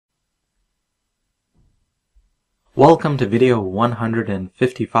Welcome to video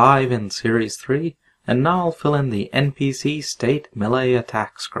 155 in Series 3, and now I'll fill in the NPC State melee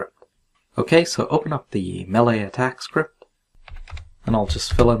attack script. Okay, so open up the melee attack script, and I'll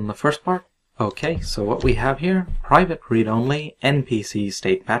just fill in the first part. Okay, so what we have here, private read-only, NPC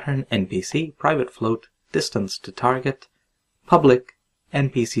state pattern, NPC, private float, distance to target, public,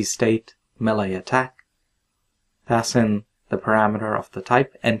 NPC state, melee attack, pass in the parameter of the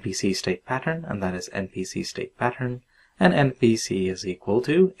type NPC state pattern, and that is NPC state pattern, and NPC is equal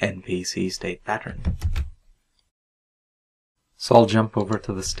to NPC state pattern. So I'll jump over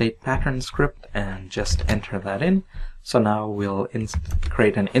to the state pattern script and just enter that in. So now we'll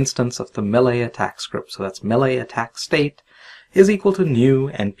create an instance of the melee attack script. So that's melee attack state is equal to new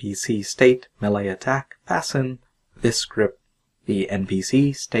NPC state melee attack. Pass in this script, the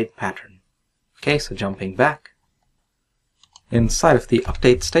NPC state pattern. Okay, so jumping back. Inside of the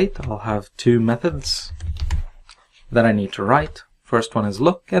update state, I'll have two methods that I need to write. First one is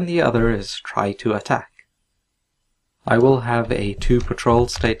look, and the other is try to attack. I will have a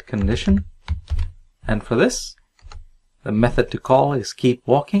toPatrolState condition, and for this, the method to call is keep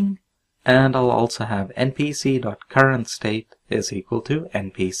walking, and I'll also have npc.currentState is equal to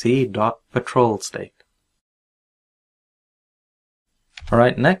npc.PatrolState.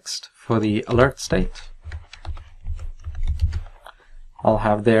 Alright, next, for the alert state, I'll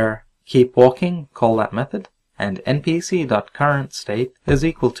have there keep walking, call that method, and npc.currentState is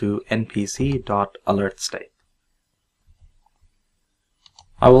equal to npc.alertState.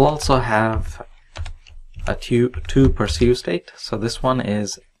 I will also have a toPursueState, so this one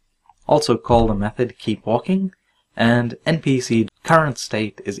is also call the method keep walking, and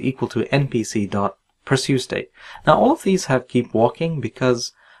npc.currentState is equal to npc.PursueState. Now all of these have keep walking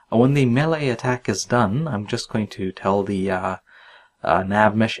because when the melee attack is done, I'm just going to tell the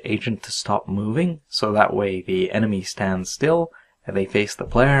NavMesh agent to stop moving, so that way the enemy stands still, and they face the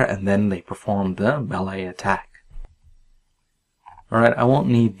player, and then they perform the melee attack. Alright, I won't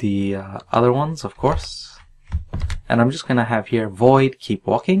need the other ones, of course, and I'm just going to have here void keep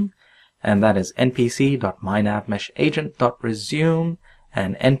walking, and that is npc.mynavmeshagent.resume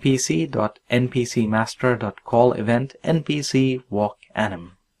and npc.npcmaster.callEvent NPC Walk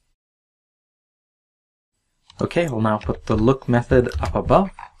anim. Okay, I'll now put the look method up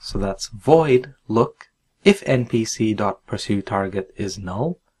above, so that's void look. If npc.pursueTarget is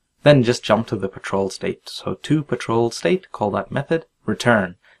null, then just jump to the patrol state. So toPatrolState, call that method,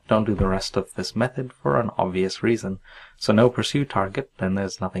 return. Don't do the rest of this method for an obvious reason. So no pursue target, then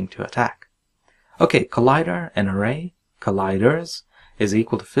there's nothing to attack. Okay, collider, an array, colliders is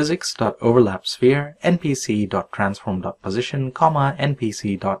equal to physics.overlapSphere, npc.transform.position, comma,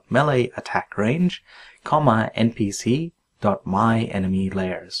 npc.meleeAttackRange, comma,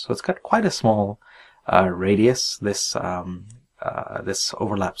 npc.myEnemyLayers. So it's got quite a small radius, this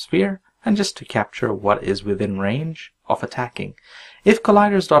overlap sphere, and just to capture what is within range of attacking. If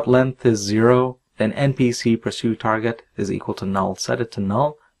colliders.length is 0, then npc pursue target is equal to null. Set it to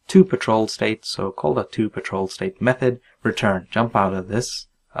null. toPatrolState, so call the toPatrolState method, return, jump out of this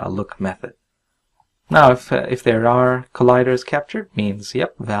look method. Now if there are colliders captured, means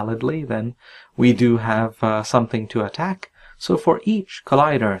yep, validly, then we do have something to attack. So for each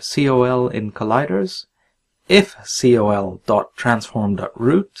collider, col in colliders, if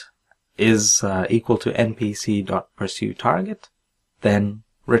col.transform.root is equal to npc.pursueTarget, then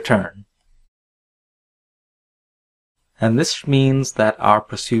return. And this means that our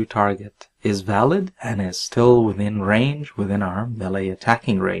pursue target is valid and is still within range, within our melee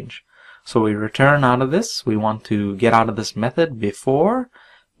attacking range. So we return out of this. We want to get out of this method before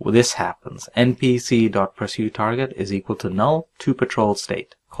this happens. npc.pursueTarget is equal to null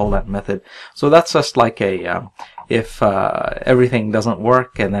toPatrolState. Call that method. So that's just like a if everything doesn't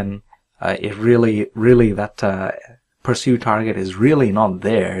work and then it really that pursue target is really not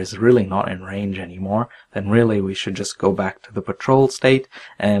there, is really not in range anymore, then really we should just go back to the patrol state,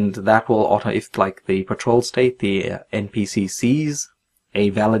 and that will if like the patrol state, the NPC sees a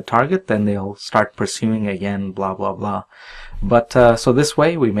valid target, then they'll start pursuing again, blah blah blah. But so this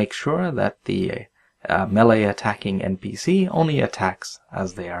way we make sure that the melee attacking NPC only attacks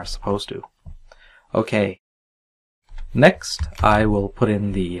as they are supposed to. Okay. Next, I will put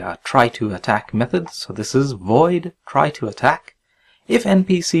in the try to attack method. So this is void try to attack. If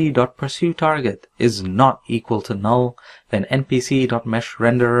npc.pursueTarget is not equal to null, then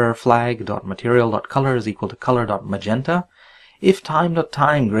npc.meshRendererFlag.material.color is equal to color.magenta. If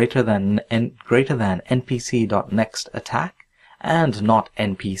time.time greater than npc.nextAttack and not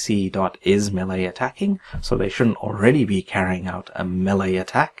npc.isMeleeAttacking, so they shouldn't already be carrying out a melee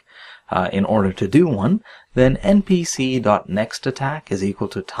attack, in order to do one, then npc.nextAttack is equal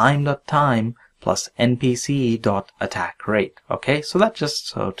to time.time plus npc.attack rate. Okay, so that's just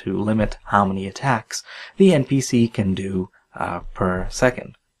so to limit how many attacks the NPC can do per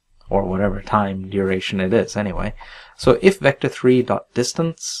second, or whatever time duration it is anyway. So if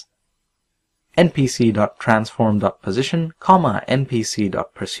vector3.distance npc.transform.position, comma,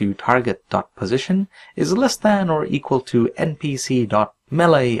 npc.pursueTarget.position is less than or equal to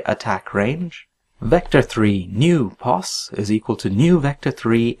npc.meleeAttackRange, vector3 new pos is equal to new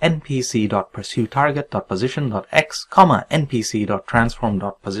vector3 npc.pursueTarget.position.x, comma,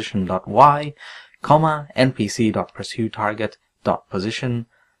 npc.transform.position.y, comma,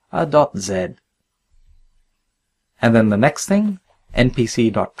 npc.pursueTarget.position.z. And then the next thing,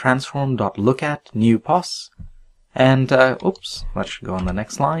 npc.transform.lookAt new pos, and oops, that should go on the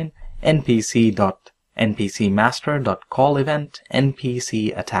next line, npc.npcmaster.callEvent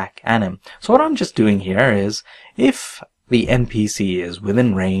npcAttackAnim. So what I'm just doing here is, if the NPC is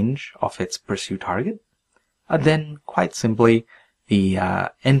within range of its pursue target, then quite simply the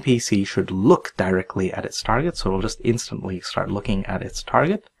NPC should look directly at its target, so it'll just instantly start looking at its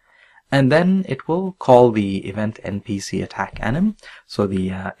target. And then it will call the event NPC attack anim. So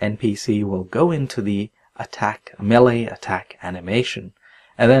the NPC will go into the melee attack animation.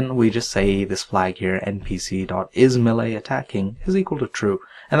 And then we just say this flag here, npc.isMeleeAttacking is equal to true.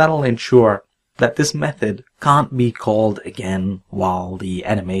 And that'll ensure that this method can't be called again while the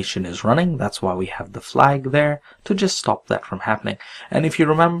animation is running. That's why we have the flag there, to just stop that from happening. And if you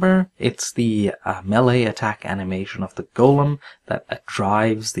remember, it's the melee attack animation of the golem that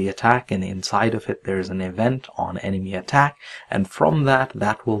drives the attack, and inside of it there's an event on enemy attack, and from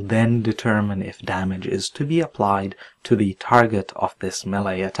that will then determine if damage is to be applied to the target of this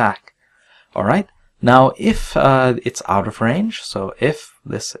melee attack. Alright? Now, if it's out of range, so if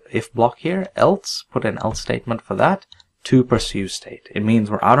block here, else, put an else statement for that, to pursue state. It means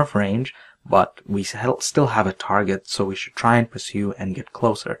we're out of range, but we still have a target, so we should try and pursue and get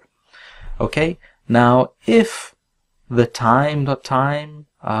closer. Okay, now if the time.time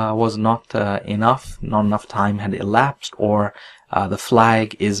was not enough time had elapsed, or the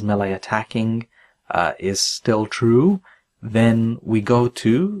flag is melee attacking is still true, then we go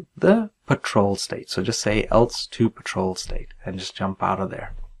to the patrol state. So just say else to patrol state and just jump out of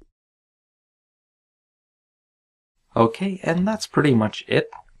there. Okay, and that's pretty much it.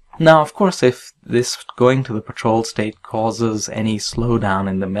 Now, of course, if this going to the patrol state causes any slowdown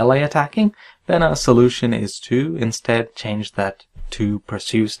in the melee attacking, then a solution is to instead change that to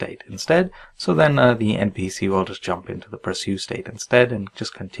pursue state instead. So then the NPC will just jump into the pursue state instead and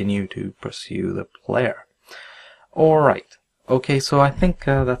just continue to pursue the player. Alright, okay, so I think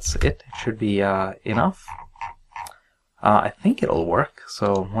that's it. It should be enough. I think it'll work,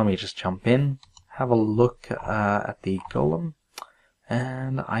 so let me just jump in, have a look at the golem.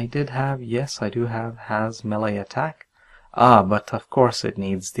 And I did have, yes, I do have has melee attack. But of course it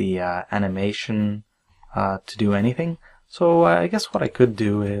needs the animation to do anything. So I guess what I could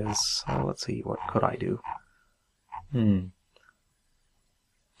do is, let's see, what could I do?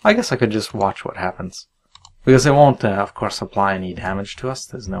 I guess I could just watch what happens. Because it won't, of course, apply any damage to us.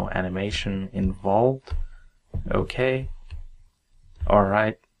 There's no animation involved. Okay.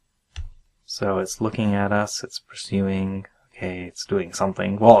 Alright. So it's looking at us, it's pursuing. Okay, it's doing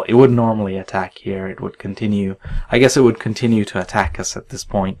something. Well, it would normally attack here. It would continue. I guess it would continue to attack us at this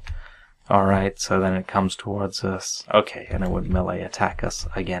point. Alright, so then it comes towards us. Okay, and it would melee attack us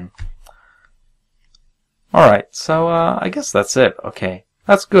again. Alright, so I guess that's it. Okay.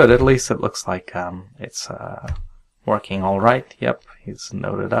 That's good. At least it looks like it's working all right. Yep, he's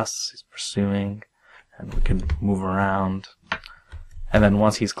noted us. He's pursuing, and we can move around. And then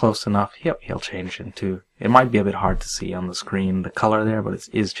once he's close enough, yep, he'll change into. It might be a bit hard to see on the screen the color there, but it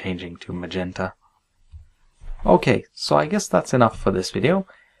is changing to magenta. Okay, so I guess that's enough for this video.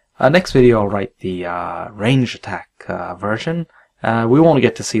 Next video, I'll write the range attack version. We won't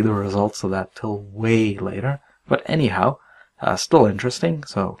get to see the results of that till way later. But anyhow. Still interesting,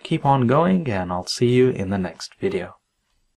 so keep on going, and I'll see you in the next video.